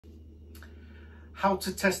How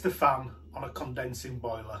to test a fan on a condensing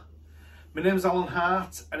boiler. My name's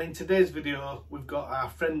Hart, and in today's video we've got our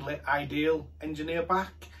friendly Ideal engineer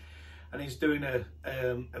back, and he's doing a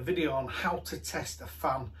video on how to test a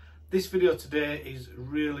fan. This video today is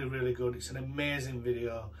really good. It's an amazing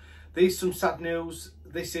video. There's some sad news.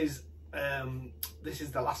 This is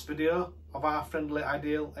the last video of our friendly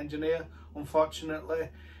Ideal engineer, unfortunately.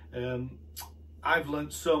 I've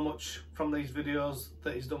learned so much from these videos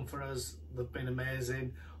that he's done for us. They've been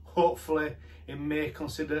amazing. Hopefully he may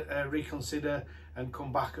reconsider and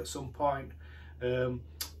come back at some point.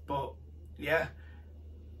 But yeah,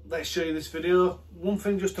 let's show you this video. One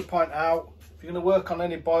thing just to point out, if you're going to work on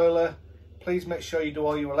any boiler, please make sure you do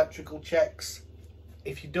all your electrical checks.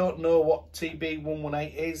 If you don't know what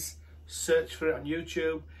TB118 is, search for it on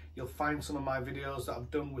YouTube. You'll find some of my videos that I've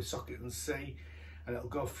done with socket and C, and it'll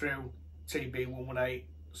go through TB118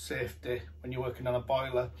 safety when you're working on a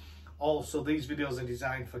boiler. Also, these videos are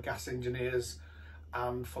designed for gas engineers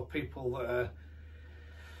and for people that are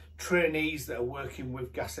trainees that are working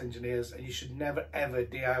with gas engineers, and you should never ever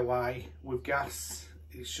DIY with gas.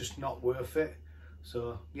 It's just not worth it.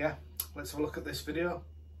 So yeah, let's have a look at this video.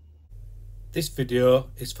 This video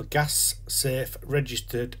is for gas safe,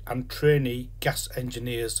 registered and trainee gas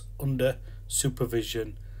engineers under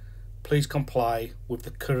supervision. Please comply with the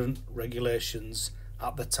current regulations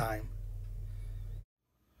at the time.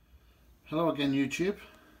 Hello again, YouTube.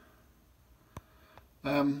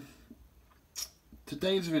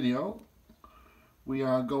 Today's video we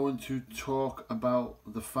are going to talk about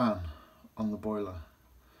the fan on the boiler,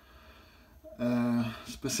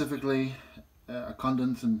 specifically a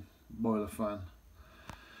condensing boiler fan.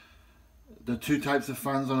 There are two types of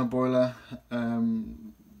fans on a boiler.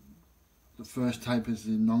 The first type is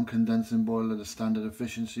the non-condensing boiler, the standard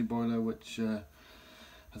efficiency boiler, which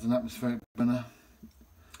has an atmospheric burner.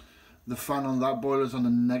 The fan on that boiler is on the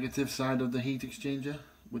negative side of the heat exchanger,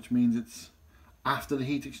 which means it's after the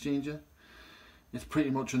heat exchanger. It's pretty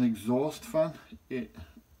much an exhaust fan. It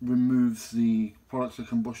removes the products of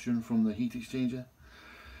combustion from the heat exchanger.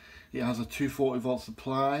 It has a 240 volt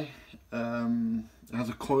supply. It has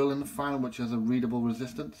a coil in the fan which has a readable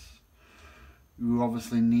resistance. You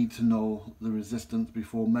obviously need to know the resistance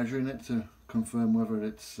before measuring it to confirm whether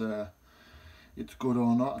it's good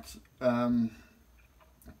or not.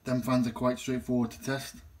 Them fans are quite straightforward to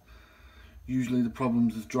test. Usually the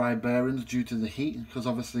problems is dry bearings due to the heat, because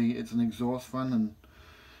obviously it's an exhaust fan and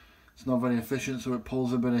it's not very efficient, so it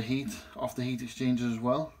pulls a bit of heat off the heat exchanger as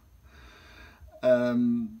well.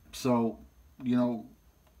 So, you know,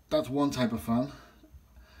 that's one type of fan.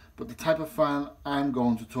 But the type of fan I'm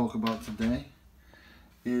going to talk about today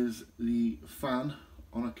is the fan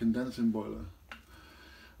on a condensing boiler.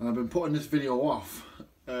 And I've been putting this video off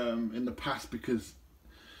in the past because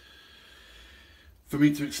for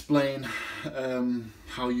me to explain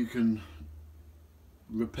how you can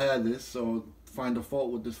repair this or find a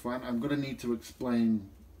fault with this fan, I'm going to need to explain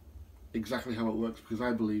exactly how it works, because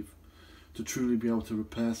I believe to truly be able to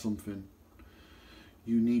repair something,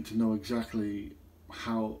 you need to know exactly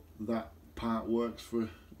how that part works for,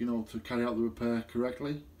 you know, to carry out the repair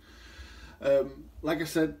correctly. Like I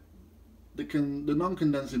said, the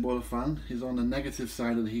non-condensing boiler fan is on the negative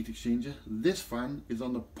side of the heat exchanger. This fan is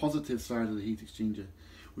on the positive side of the heat exchanger,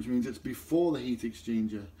 which means it's before the heat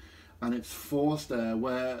exchanger and it's forced air,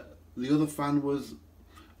 where the other fan was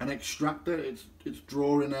an extractor. It's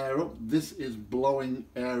drawing air up. This is blowing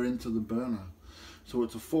air into the burner. So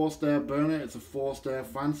it's a forced air burner, it's a forced air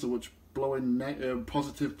fan, so it's blowing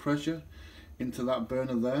positive pressure into that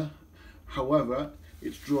burner there. However,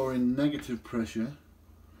 it's drawing negative pressure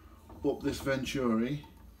up this venturi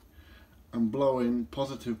and blowing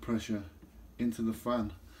positive pressure into the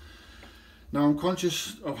fan. Now I'm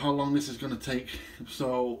conscious of how long this is going to take,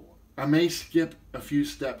 so I may skip a few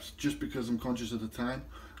steps just because I'm conscious of the time.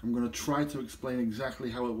 I'm going to try to explain exactly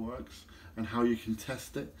how it works and how you can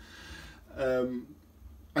test it.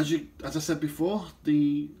 As I said before,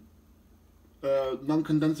 the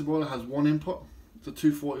non-condenser boiler has one input. It's a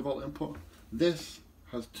 240 volt input. This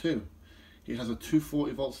has two. It has a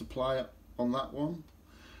 240 volt supply on that one,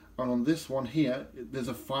 and on this one here there's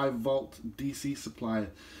a 5 volt DC supply.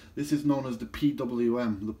 This is known as the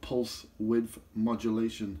PWM, the pulse width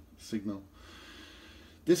modulation signal.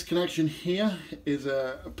 This connection here is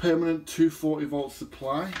a permanent 240 volt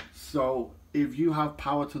supply, so if you have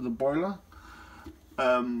power to the boiler,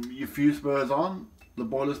 your fuse spur is on, the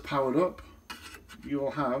boiler's powered up, you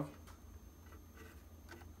will have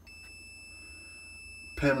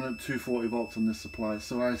permanent 240 volts on this supply.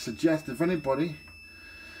 So I suggest if anybody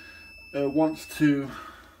wants to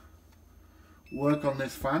work on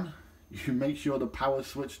this fan, you make sure the power's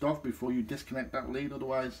switched off before you disconnect that lead,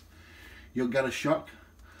 otherwise you'll get a shock,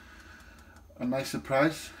 a nice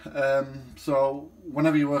surprise. So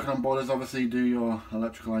whenever you're working on boilers, obviously do your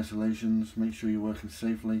electrical isolations, make sure you're working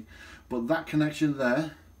safely. But that connection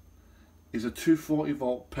there is a 240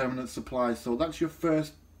 volt permanent supply, so that's your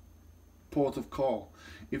first port of call.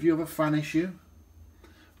 If you have a fan issue,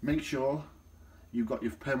 make sure you've got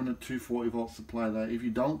your permanent 240 volt supply there. If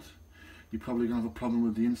you don't, you're probably going to have a problem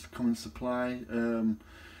with the incoming supply.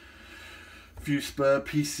 Fuse spur,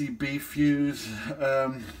 PCB fuse.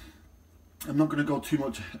 I'm not going to go too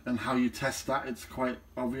much on how you test that. It's quite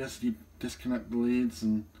obvious. You disconnect the leads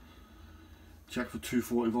and check for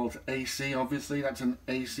 240 volts AC. Obviously that's an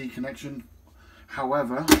AC connection.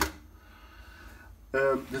 However,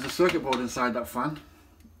 there's a circuit board inside that fan,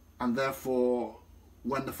 and therefore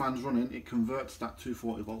when the fan's running it converts that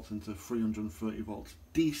 240 volts into 330 volts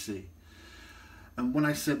DC. And when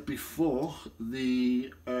I said before,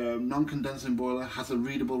 the non-condensing boiler has a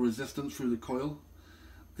readable resistance through the coil,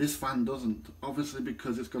 this fan doesn't. Obviously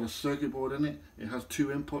because it's got a circuit board in it, it has two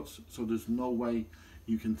inputs, so there's no way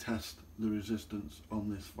you can test the resistance on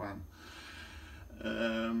this fan.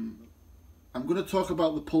 I'm going to talk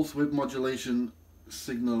about the pulse width modulation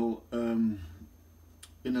signal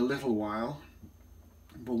in a little while,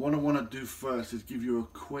 but what I want to do first is give you a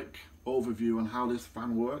quick overview on how this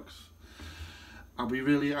fan works. I'll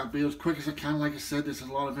be as quick as I can. Like I said, there's a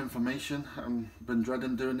lot of information. I've been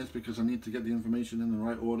dreading doing this because I need to get the information in the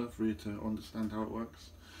right order for you to understand how it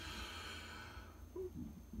works.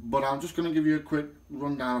 But I'm just going to give you a quick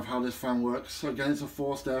rundown of how this fan works. So again, it's a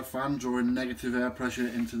forced air fan drawing negative air pressure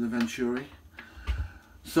into the venturi.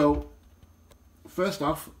 So first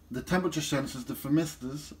off, the temperature sensors, the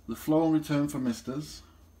thermistors, the flow and return thermistors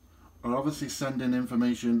are obviously sending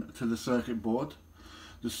information to the circuit board.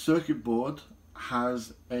 The circuit board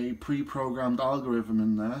has a pre-programmed algorithm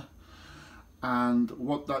in there, and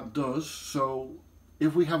what that does, so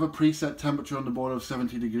if we have a preset temperature on the board of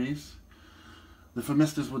 70 degrees, the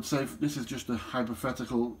thermistors would say, this is just a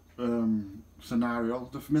hypothetical scenario,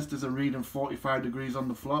 the thermistors are reading 45 degrees on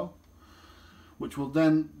the flow, which will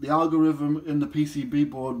then, the algorithm in the PCB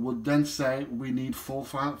board would then say we need full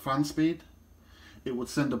fan speed. It would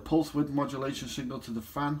send a pulse width modulation signal to the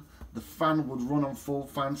fan would run on full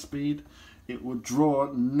fan speed, it would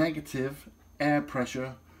draw negative air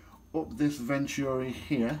pressure up this venturi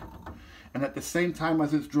here, and at the same time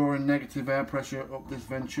as it's drawing negative air pressure up this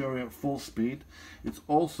venturi at full speed, it's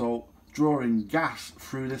also drawing gas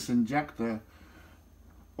through this injector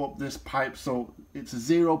up this pipe, so it's a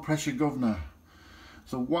zero pressure governor.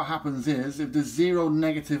 So what happens is, if there's zero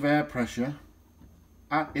negative air pressure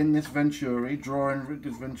in this venturi, drawing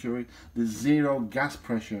this venturi, there's zero gas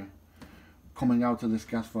pressure coming out of this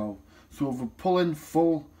gas valve. So if we're pulling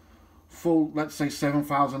full, let's say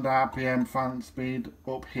 7,000 RPM fan speed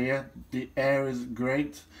up here, the air is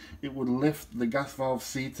great. It would lift the gas valve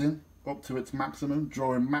seating up to its maximum,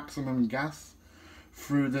 drawing maximum gas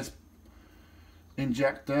through this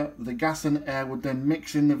injector. The gas and air would then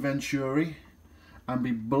mix in the venturi and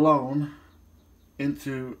be blown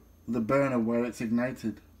into the burner where it's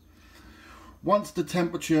ignited. Once the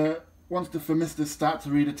thermistors start to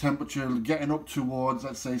read a temperature getting up towards,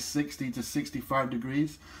 let's say, 60 to 65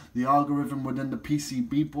 degrees, the algorithm within the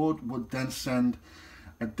PCB board would then send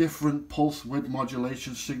a different pulse width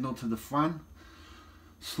modulation signal to the fan,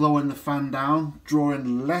 slowing the fan down,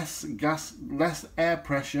 drawing less air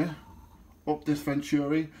pressure up this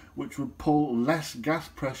venturi, which would pull less gas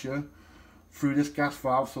pressure through this gas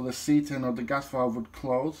valve, so the seating of the gas valve would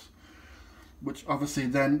close, which obviously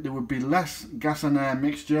then there would be less gas and air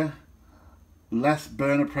mixture, less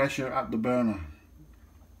burner pressure at the burner.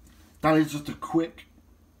 That is just a quick,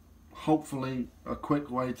 hopefully a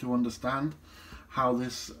quick way to understand how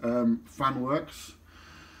this fan works.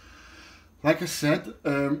 Like I said,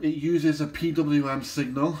 it uses a PWM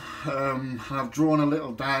signal. I've drawn a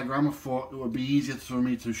little diagram. I thought it would be easier for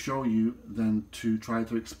me to show you than to try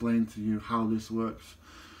to explain to you how this works.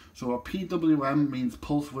 So a PWM means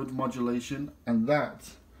pulse width modulation, and that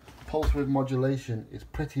pulse width modulation is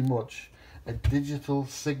pretty much a digital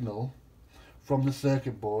signal from the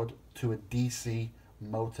circuit board to a DC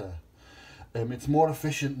motor. It's more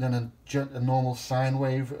efficient than a normal sine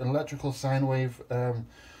wave. An electrical sine wave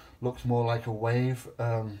looks more like a wave.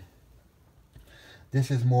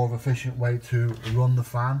 This is more of an efficient way to run the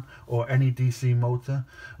fan or any DC motor,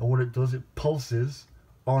 and what it does, it pulses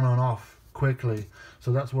on and off quickly.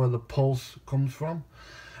 So that's where the pulse comes from.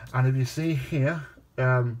 And if you see here,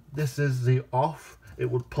 this is the off. It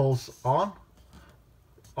would pulse on,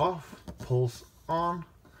 off, pulse on,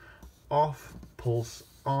 off, pulse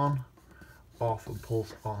on, off and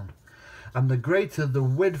pulse on. And the greater the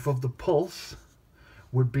width of the pulse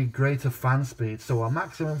would be greater fan speed. So a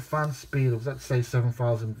maximum fan speed of, let's say,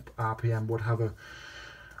 7,000 RPM would have a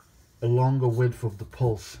longer width of the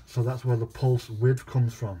pulse. So that's where the pulse width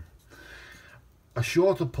comes from. A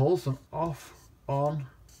shorter pulse, an off, on,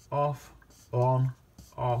 off, on,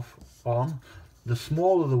 off, on. The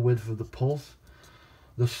smaller the width of the pulse,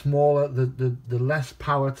 the smaller, the less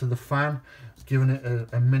power to the fan, giving it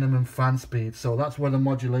a minimum fan speed. So that's where the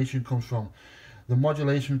modulation comes from. The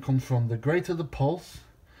modulation comes from the greater the pulse,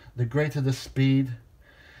 the greater the speed,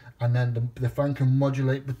 and then the fan can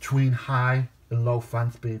modulate between high and low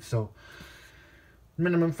fan speed. So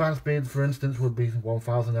minimum fan speed, for instance, would be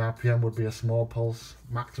 1000 RPM, would be a small pulse.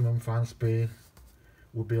 Maximum fan speed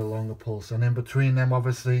would be a longer pulse. And in between them,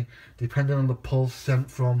 obviously, depending on the pulse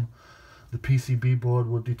sent from the PCB board,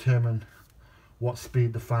 would determine what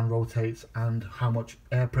speed the fan rotates and how much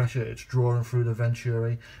air pressure it's drawing through the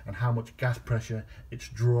venturi and how much gas pressure it's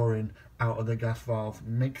drawing out of the gas valve,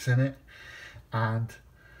 mixing it and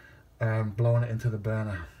blowing it into the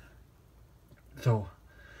burner. So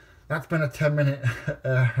that's been a 10-minute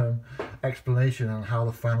explanation on how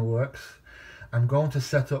the fan works. I'm going to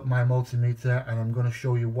set up my multimeter and I'm going to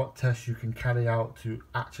show you what tests you can carry out to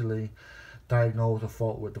actually diagnose a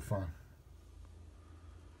fault with the fan.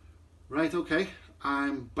 Right, okay,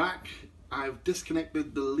 I'm back. I've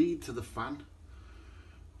disconnected the lead to the fan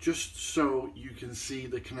just so you can see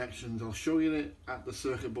the connections. I'll show you it at the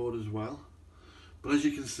circuit board as well. But as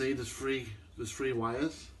you can see, there's three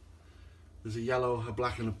wires. There's a yellow, a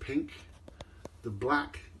black and a pink. The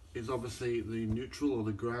black is obviously the neutral or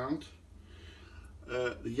the ground.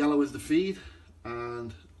 The yellow is the feed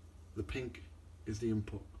and the pink is the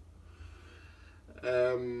input.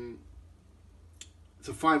 It's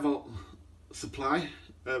a 5-volt supply.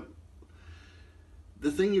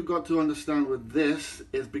 The thing you've got to understand with this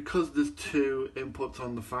is because there's two inputs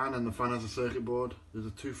on the fan and the fan has a circuit board, there's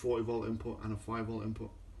a 240-volt input and a 5-volt input.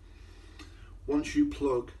 Once you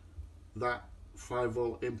plug that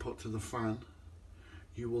 5-volt input to the fan,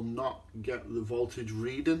 you will not get the voltage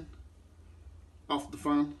reading off the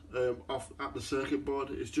fan, off at the circuit board.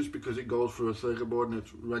 It's just because it goes through a circuit board and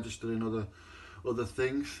it's registered in other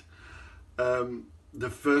things. The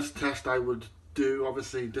first test I would do,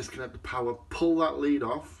 obviously disconnect the power, pull that lead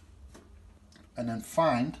off, and then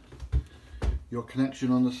find your connection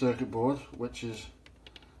on the circuit board, which is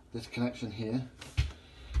this connection here.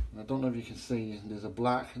 And I don't know if you can see, there's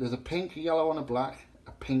a pink, a yellow and a black,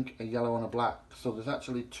 a pink, a yellow and a black. So there's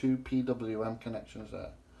actually two PWM connections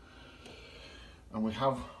there. And we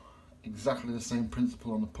have exactly the same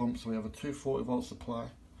principle on the pump. So we have a 240-volt supply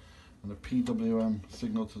and a PWM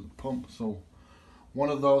signal to the pump. So one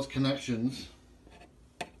of those connections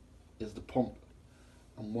is the pump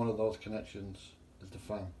and one of those connections is the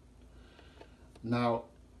fan. Now,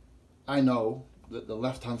 I know that the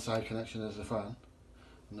left-hand side connection is the fan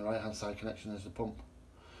and the right-hand side connection is the pump.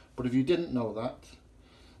 But if you didn't know that,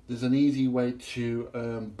 there's an easy way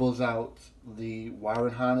to buzz out the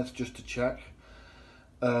wiring harness just to check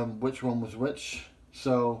which one was which.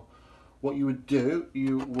 So what you would do,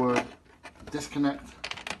 you would disconnect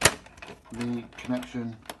the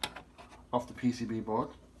connection off the PCB board,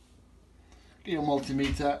 get your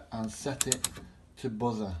multimeter and set it to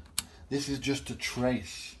buzzer. This is just to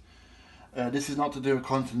trace. This is not to do a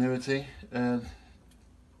continuity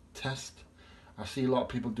test. I see a lot of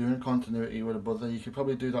people doing continuity with a buzzer. You could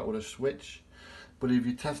probably do that with a switch, but if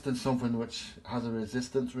you're testing something which has a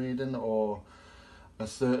resistance reading or a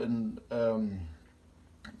certain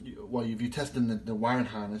well, if you're testing the wiring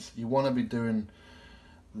harness, you want to be doing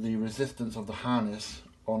the resistance of the harness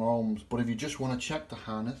on ohms. But if you just want to check the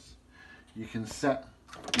harness, you can set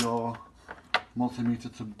your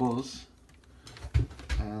multimeter to buzz,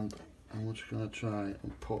 and I'm just going to try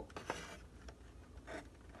and put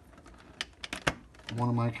one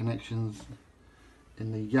of my connections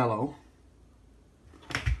in the yellow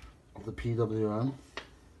of the PWM.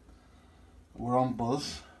 We're on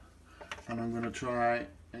buzz, and I'm going to try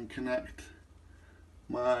and connect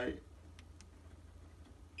my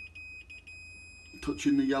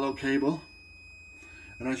touching the yellow cable,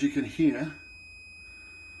 and as you can hear,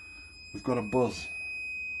 we've got a buzz.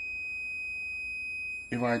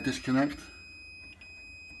 If I disconnect,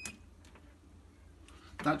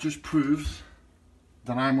 that just proves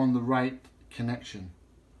that I'm on the right connection.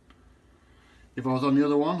 If I was on the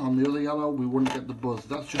other one, on the other yellow, we wouldn't get the buzz.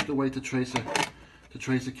 That's just a way to trace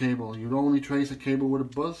a cable. You'd only trace a cable with a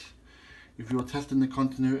buzz. If you're testing the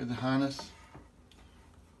continuity of the harness,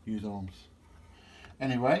 use ohms.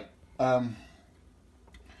 Anyway,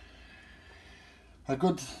 A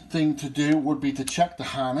good thing to do would be to check the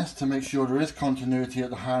harness to make sure there is continuity at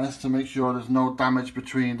the harness, to make sure there's no damage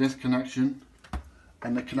between this connection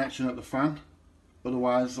and the connection at the fan.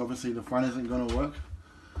 Otherwise, obviously, the fan isn't going to work.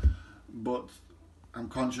 But I'm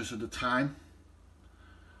conscious of the time.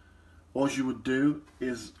 All you would do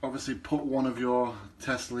is obviously put one of your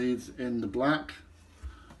test leads in the black,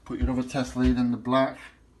 put your other test lead in the black,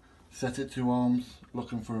 set it to ohms,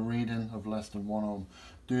 looking for a reading of less than 1 ohm.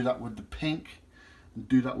 Do that with the pink, and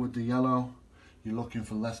do that with the yellow. You're looking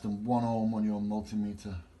for less than 1 ohm on your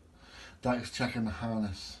multimeter. That is checking the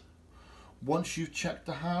harness. Once you've checked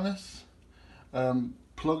the harness,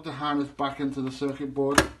 plug the harness back into the circuit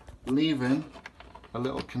board, leaving a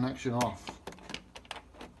little connection off,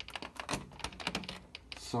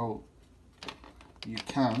 so you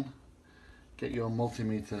can get your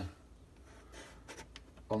multimeter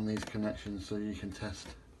on these connections so you can test.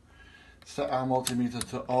 Set our multimeter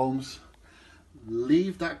to ohms,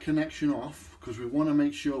 leave that connection off because we want to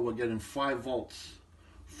make sure we're getting 5 volts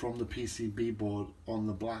from the PCB board on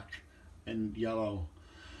the black and yellow,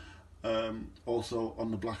 also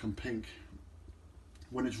on the black and pink.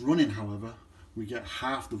 When it's running, however, we get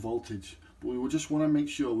half the voltage, but we will just want to make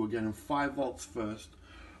sure we're getting 5 volts first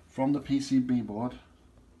from the PCB board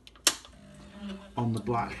on the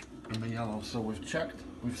black and the yellow. So we've checked,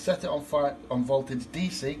 we've set it on voltage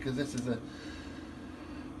DC because this is a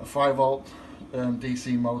 5 volt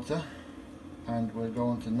DC motor, and we're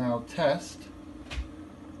going to now test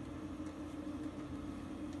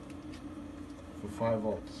for 5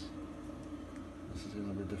 volts. This is going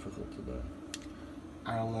to be difficult to do.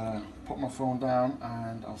 I'll put my phone down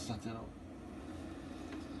and I'll set it up.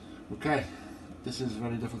 Okay, this is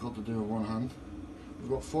very difficult to do with one hand. We've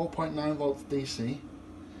got 4.9 volts DC.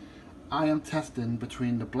 I am testing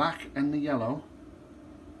between the black and the yellow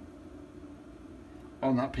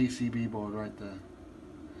on that PCB board right there.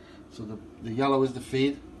 So the yellow is the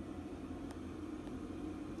feed.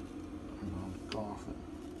 And I'll go off it.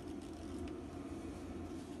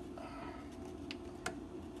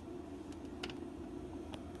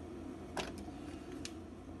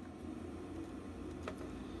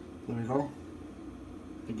 There we go.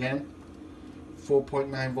 Again,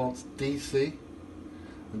 4.9 volts DC.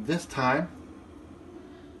 And this time,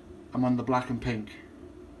 I'm on the black and pink.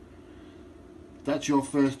 That's your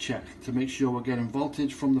first check to make sure we're getting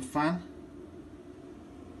voltage from the fan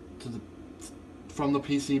to from the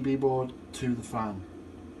PCB board to the fan,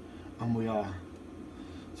 and we are.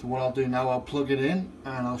 So what I'll do now, I'll plug it in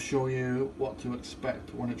and I'll show you what to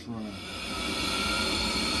expect when it's running.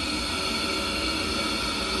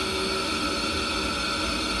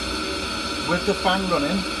 With the fan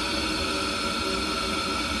running,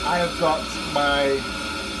 I have got my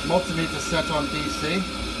multimeter set on DC.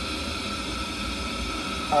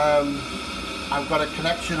 I've got a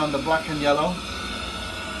connection on the black and yellow.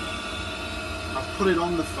 I've put it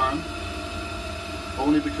on the fan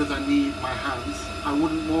only because I need my hands. I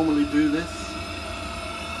wouldn't normally do this.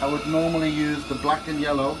 I would normally use the black and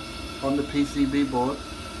yellow on the PCB board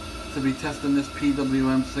to be testing this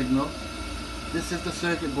PWM signal. This is the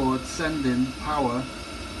circuit board sending power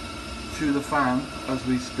to the fan as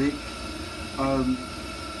we speak.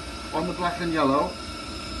 On the black and yellow,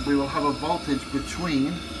 we will have a voltage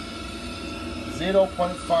between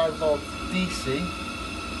 0.5 volts DC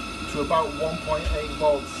to about 1.8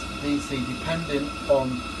 volts DC, depending on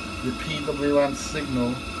the PWM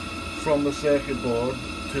signal from the circuit board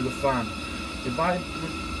to the fan. If I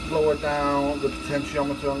lower down the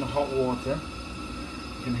potentiometer on the hot water,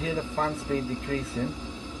 you can hear the fan speed decreasing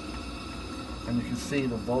and you can see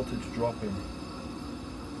the voltage dropping.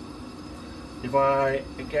 If I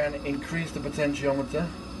again increase the potentiometer,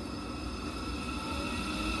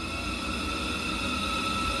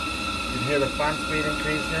 you can hear the fan speed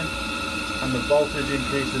increasing and the voltage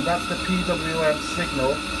increasing. That's the PWM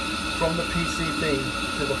signal from the PCB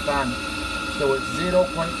to the fan. So it's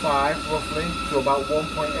 0.5 roughly to about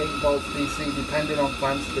 1.8 volts DC depending on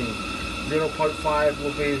fan speed. 0.5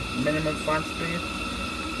 will be minimum fan speed,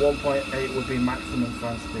 1.8 would be maximum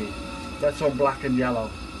fan speed. That's on black and yellow.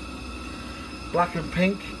 Black and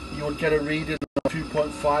pink, you would get a reading of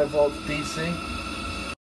 2.5 volts DC.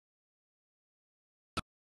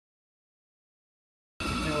 To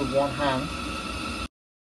do with one hand,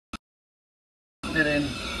 put it in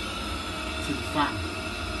to the fan.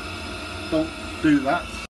 Don't do that.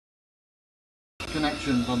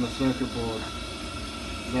 Connections on the circuit board.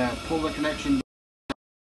 There, pull the connection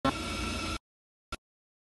down.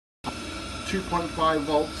 2.5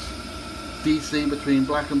 volts DC between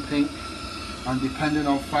black and pink, and depending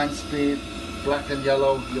on fan speed, black and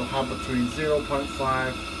yellow, you'll have between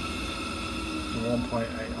 0.5 to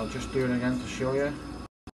 1.8. I'll just do it again to show you.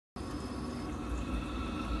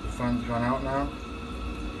 The fan's gone out now.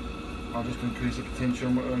 I'll just increase the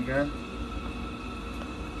potentiometer again.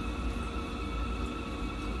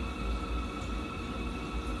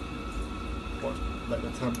 Let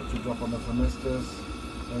the temperature drop on the thermistors.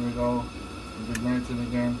 There we go. We've ignited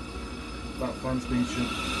again. That fan speed should.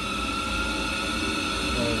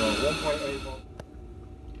 There we go. 1.8 volt.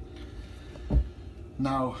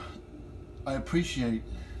 Now, I appreciate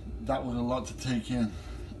that was a lot to take in.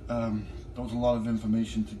 That was a lot of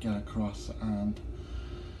information to get across, and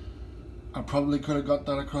I probably could have got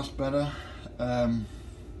that across better. But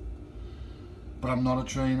I'm not a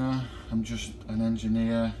trainer. I'm just an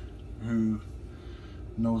engineer who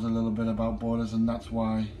knows a little bit about boilers, and that's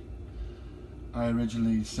why I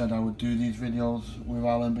originally said I would do these videos with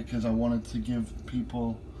Alan, because I wanted to give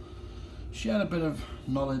people, share a bit of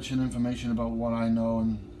knowledge and information about what I know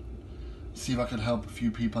and see if I could help a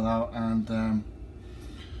few people out. And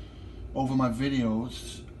over my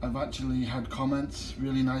videos I've actually had comments,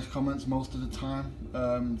 really nice comments most of the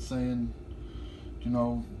time, saying, you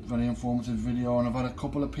know, very informative video, and I've had a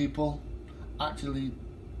couple of people actually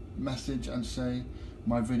message and say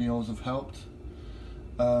my videos have helped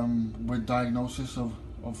with diagnosis of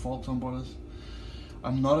faults on boilers.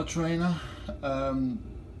 I'm not a trainer, and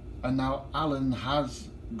now Alan has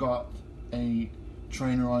got a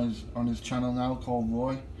trainer on his channel now called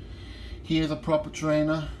Roy. He is a proper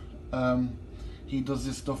trainer. He does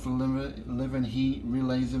this stuff for a living. He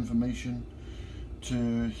relays information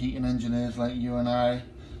to heating engineers like you and I,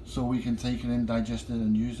 so we can take it in, digest it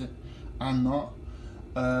and use it. I'm not.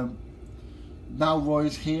 Now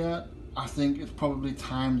Roy's here, I think it's probably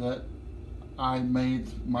time that I made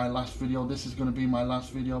my last video. This is going to be my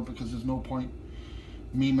last video, because there's no point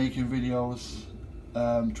me making videos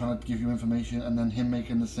trying to give you information and then him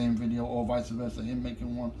making the same video, or vice versa, him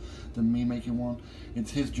making one then me making one.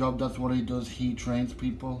 It's his job, that's what he does, he trains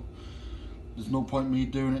people. There's no point me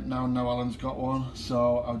doing it now Alan's got one.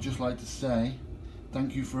 So I would just like to say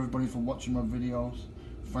thank you for everybody for watching my videos.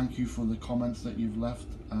 Thank you for the comments that you've left,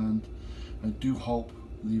 and I do hope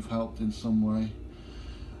you've helped in some way.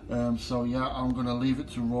 So yeah, I'm going to leave it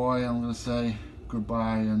to Roy. I'm going to say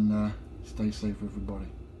goodbye and stay safe, everybody.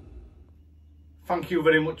 Thank you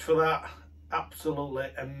very much for that. Absolutely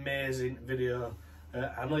amazing video.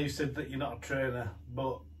 I know you said that you're not a trainer,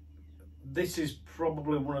 but this is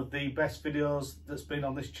probably one of the best videos that's been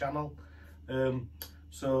on this channel.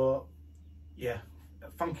 So yeah,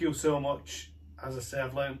 thank you so much. As I say,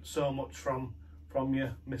 I've learned so much from you,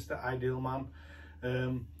 Mr. Ideal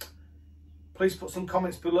Man. Please put some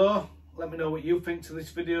comments below. Let me know what you think to this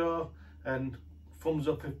video, and thumbs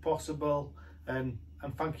up if possible. And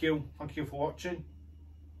thank you for watching.